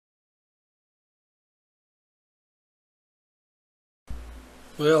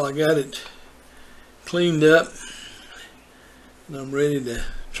Well, I got it cleaned up and I'm ready to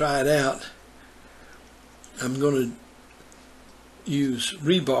try it out. I'm going to use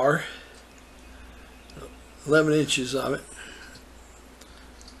rebar, 11 inches of it,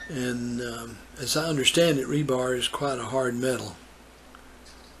 and as I understand it, rebar is quite a hard metal,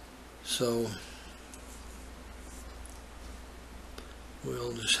 so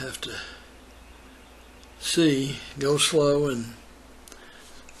we'll just have to go slow and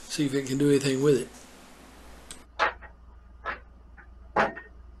see if it can do anything with it.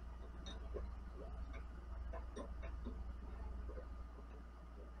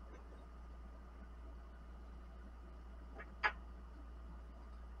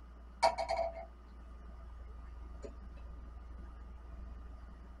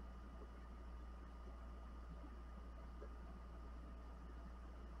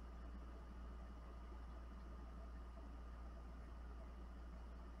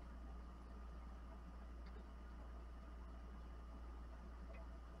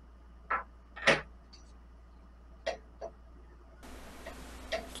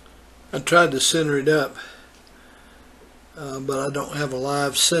 I tried to center it up, but I don't have a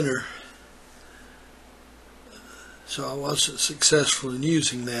live center, so I wasn't successful in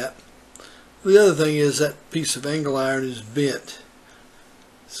using that. The other thing is that piece of angle iron is bent,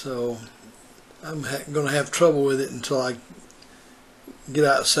 so I'm going to have trouble with it until I get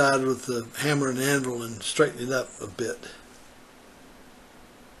outside with the hammer and anvil and straighten it up a bit.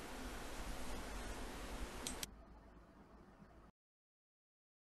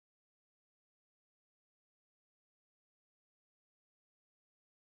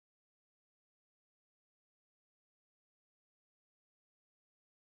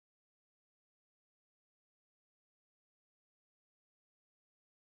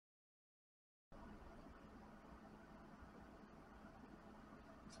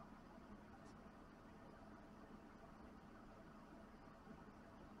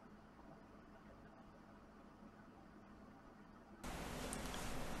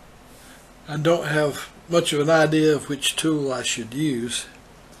 I don't have much of an idea of which tool I should use.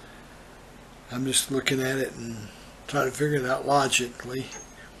 I'm just looking at it and trying to figure it out logically.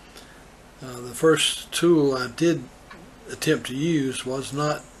 The first tool I did attempt to use was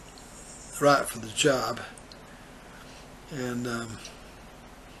not right for the job, and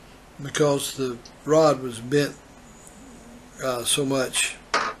because the rod was bent so much,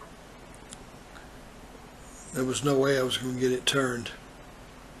 there was no way I was going to get it turned.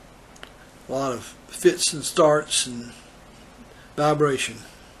 A lot of fits and starts and vibration.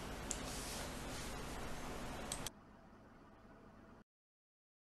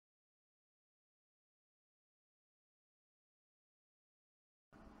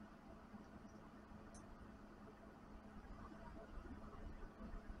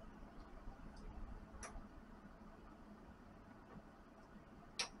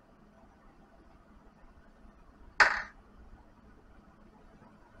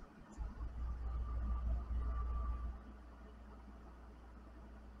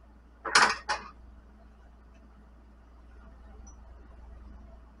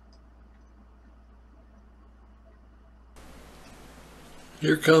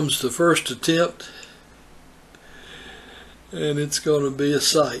 Here comes the first attempt, and it's going to be a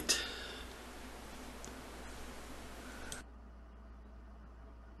sight.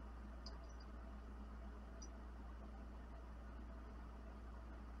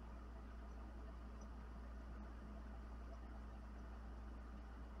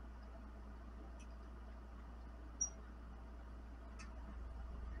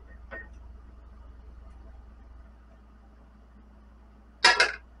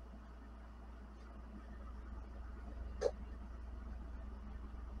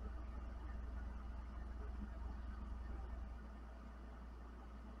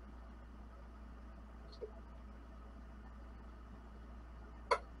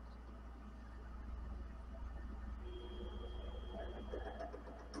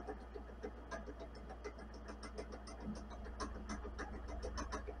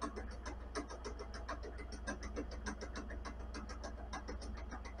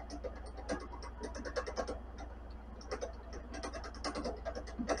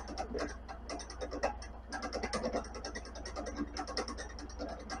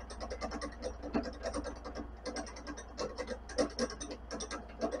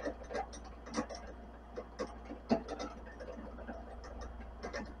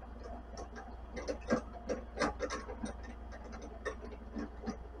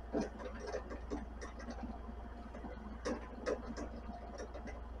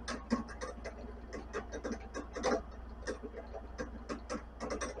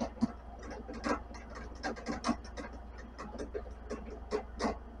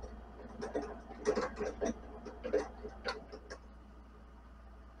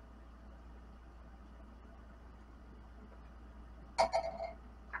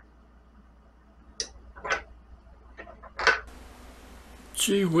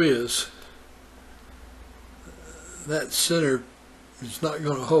 Gee whiz, that center is not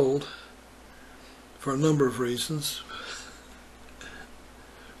going to hold for a number of reasons,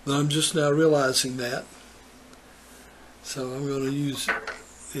 but I'm just now realizing that. So I'm going to use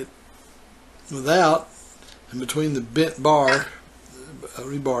it without and between the bent bar,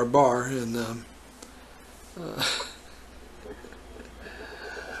 rebar bar, and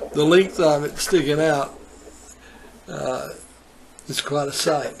the length of it sticking out is quite a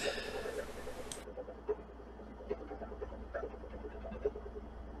sight.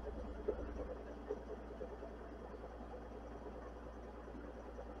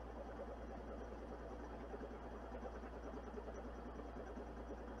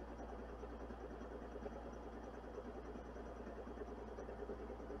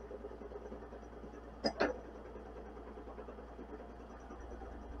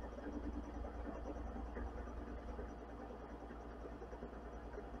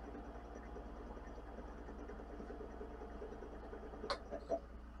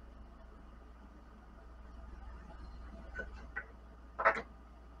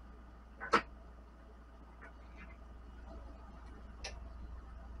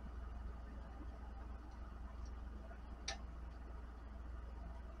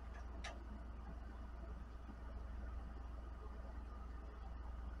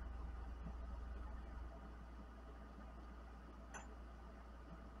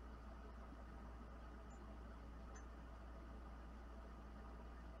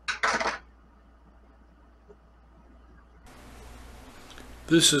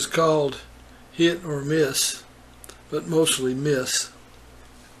 This is called hit or miss, but mostly miss.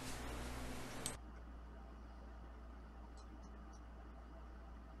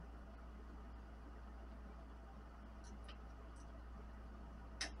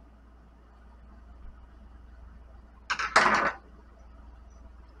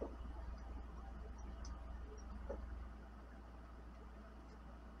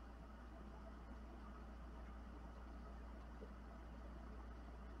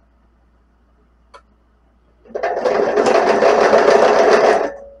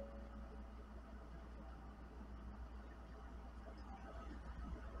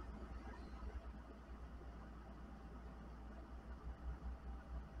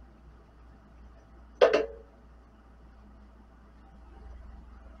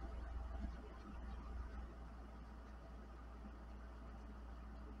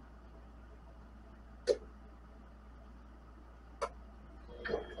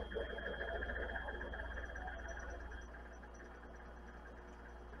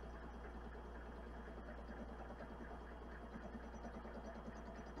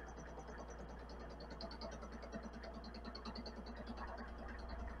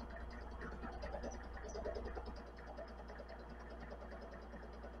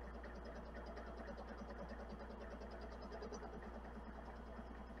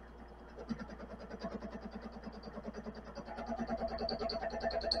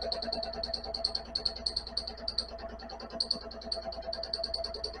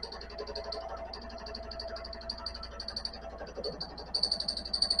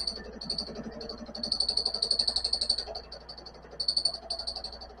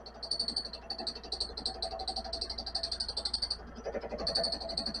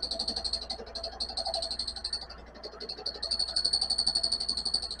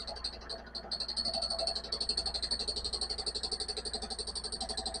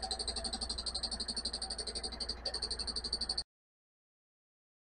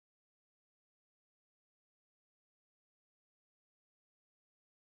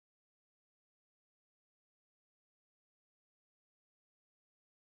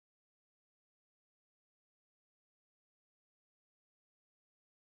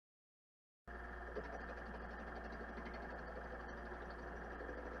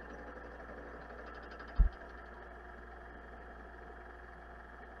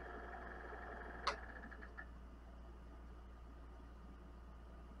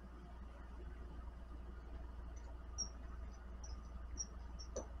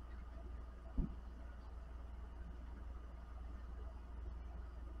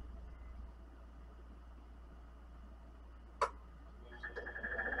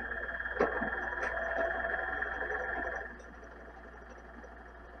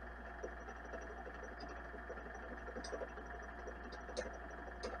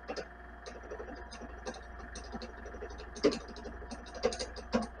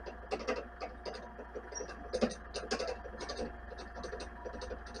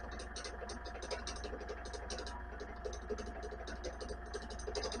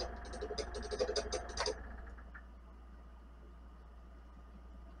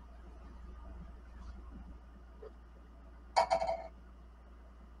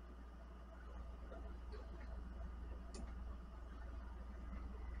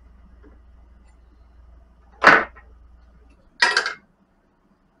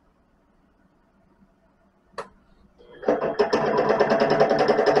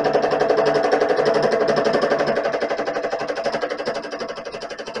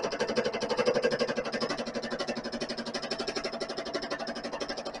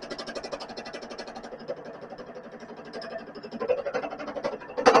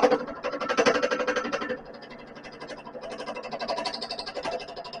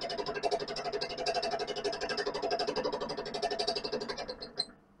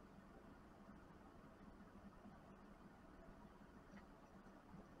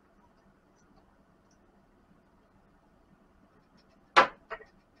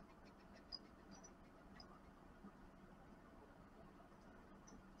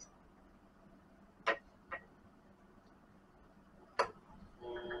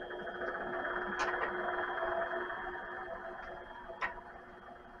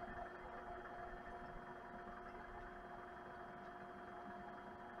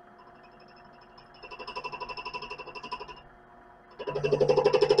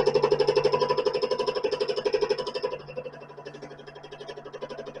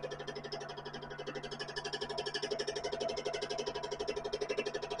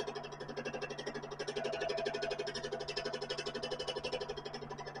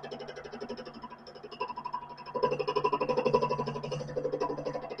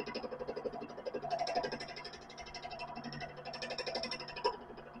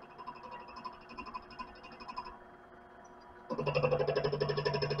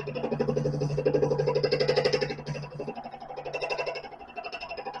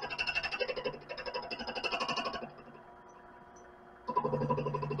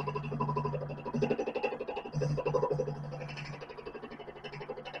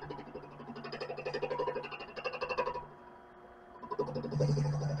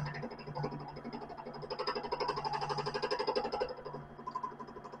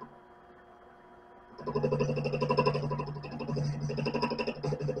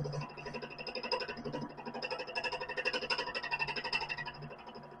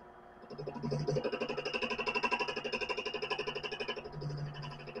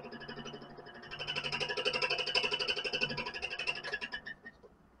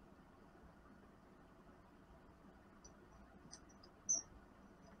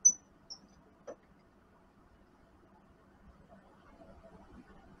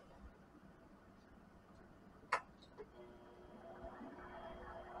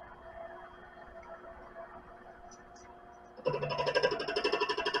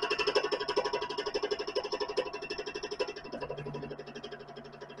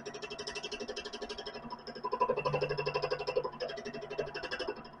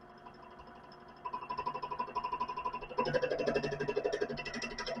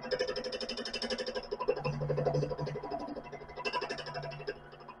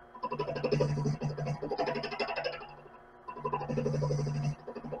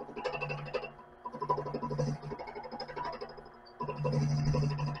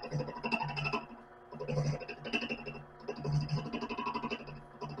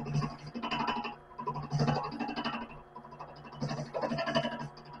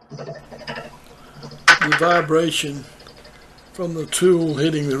 The vibration from the tool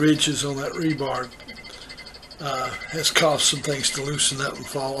hitting the ridges on that rebar has caused some things to loosen up and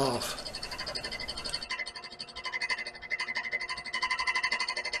fall off.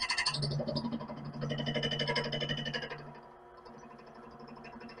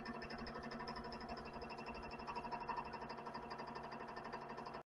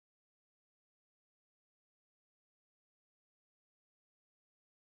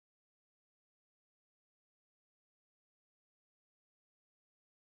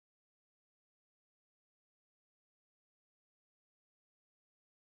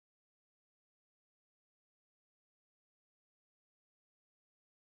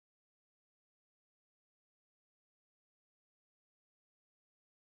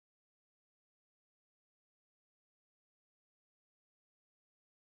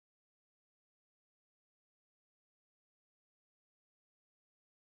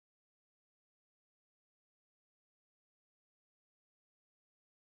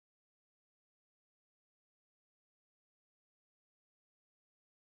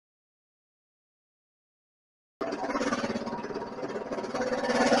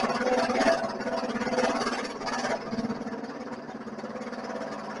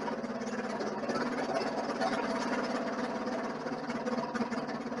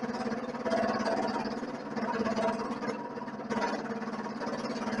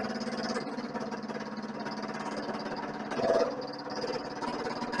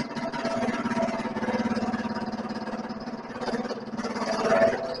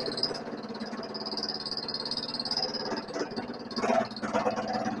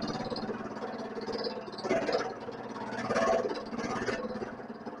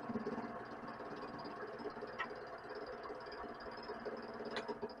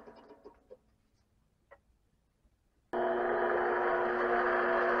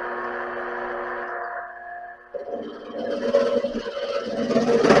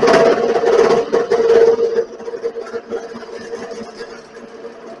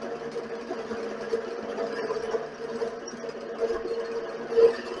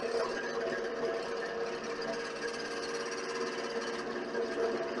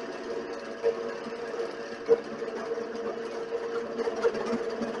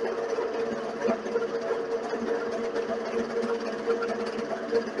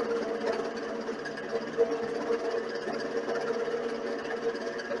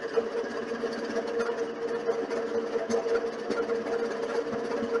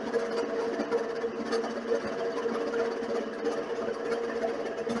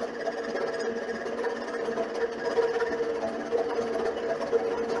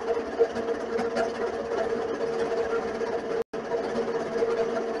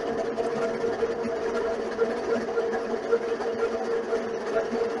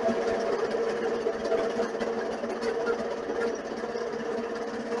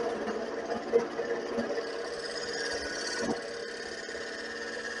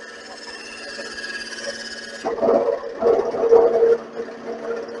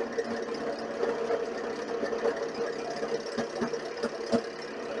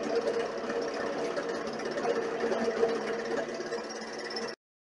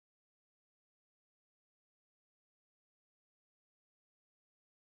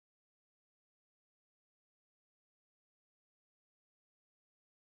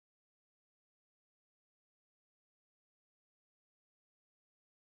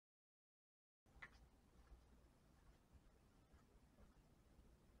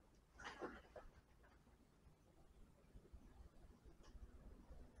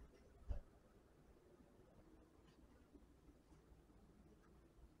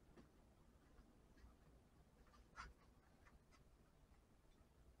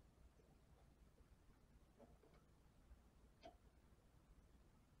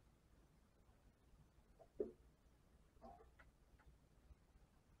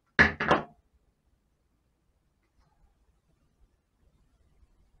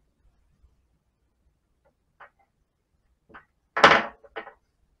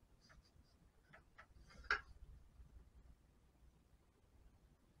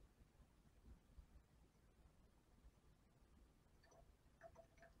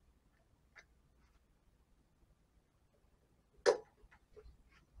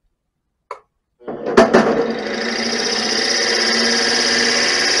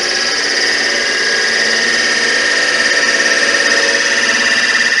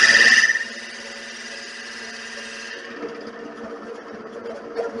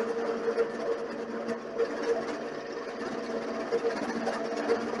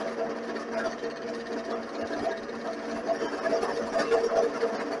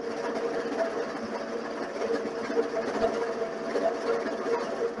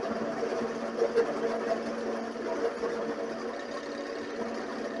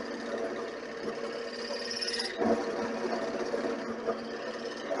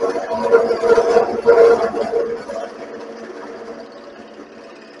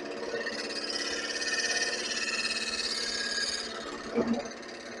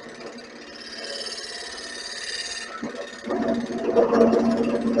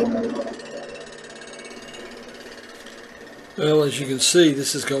 Well, as you can see,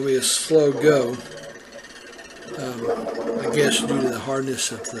 this is going to be a slow go. I guess due to the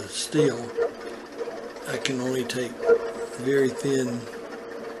hardness of the steel, I can only take very thin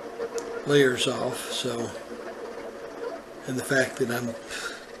layers off. So, and the fact that I'm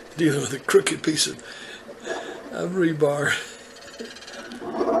dealing with a crooked piece of rebar.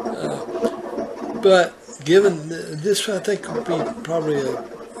 But given this, I think would be probably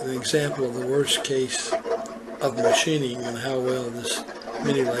an example of the worst case of machining and how well this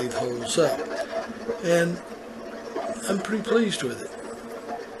mini lathe holds up. And I'm pretty pleased with it.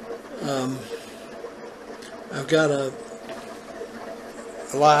 I've got a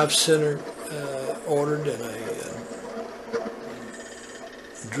live center ordered and a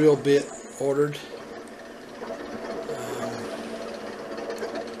drill bit ordered.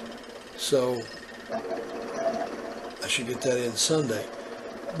 So I should get that in Sunday.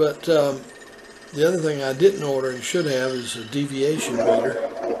 But the other thing I didn't order and should have is a deviation meter.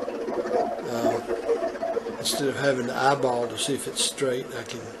 Instead of having to eyeball to see if it's straight, I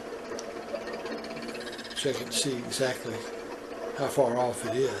can check it to see exactly how far off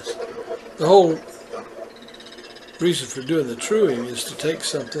it is. The whole reason for doing the truing is to take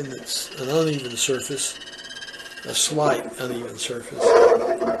something that's an uneven surface, a slight uneven surface,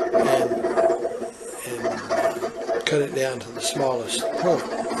 and cut it down to the smallest point.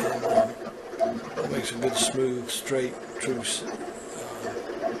 And that makes a good, smooth, straight, true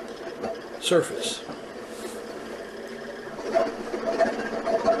surface.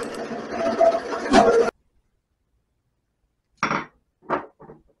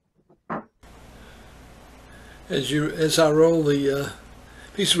 As I roll the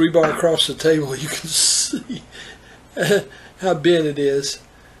piece of rebar across the table, you can see how bent it is.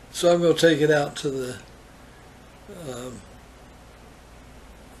 So I'm going to take it out to the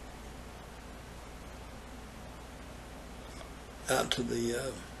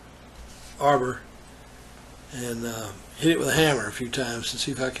arbor and hit it with a hammer a few times and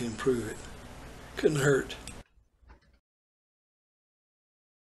see if I can improve it. Couldn't hurt.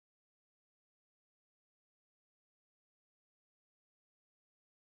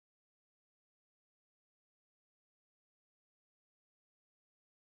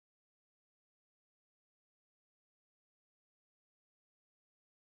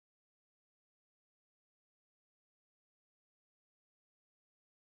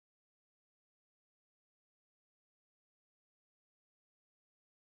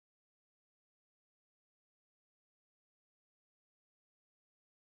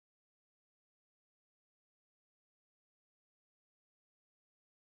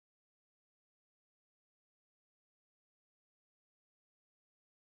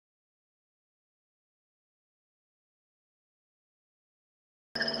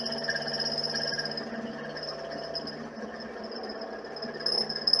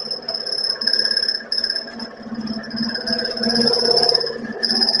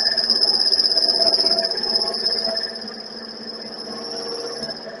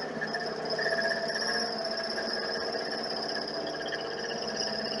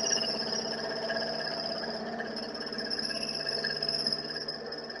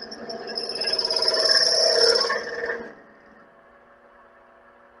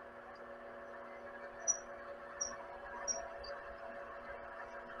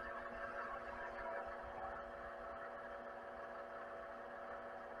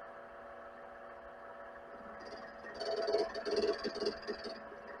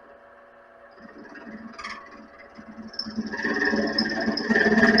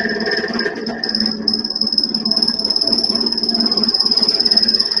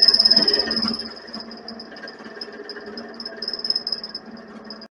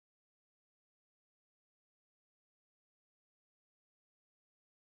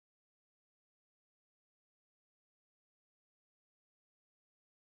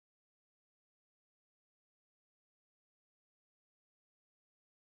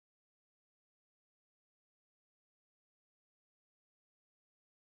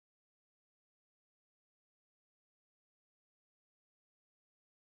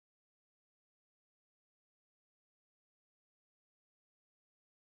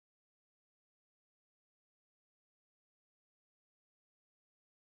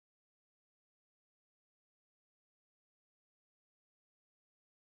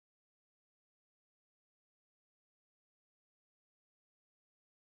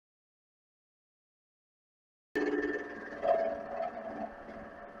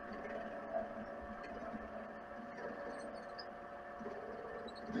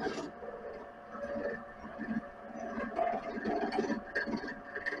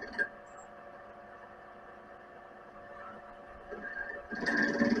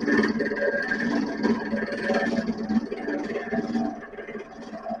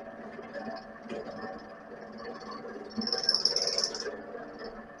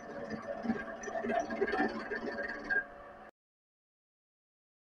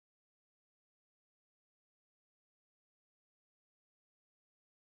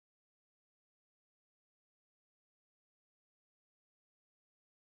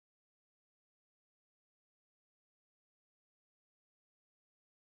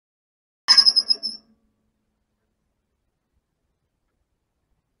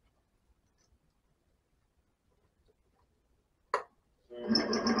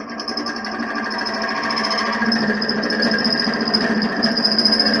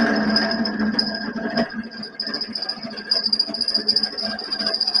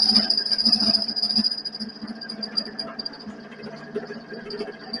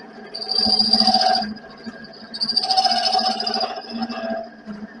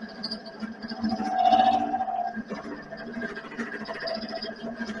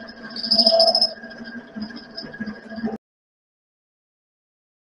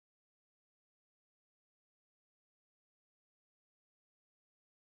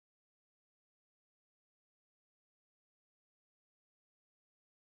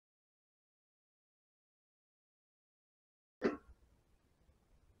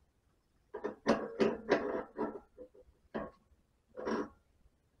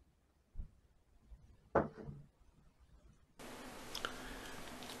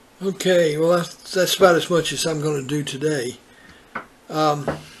 Okay, well that's about as much as I'm going to do today.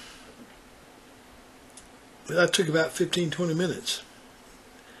 That took about 15-20 minutes.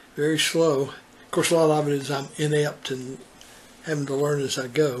 Very slow. Of course, a lot of it is I'm inept and having to learn as I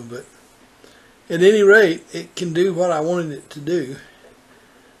go, but at any rate, it can do what I wanted it to do.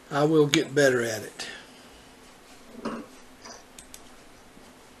 I will get better at it.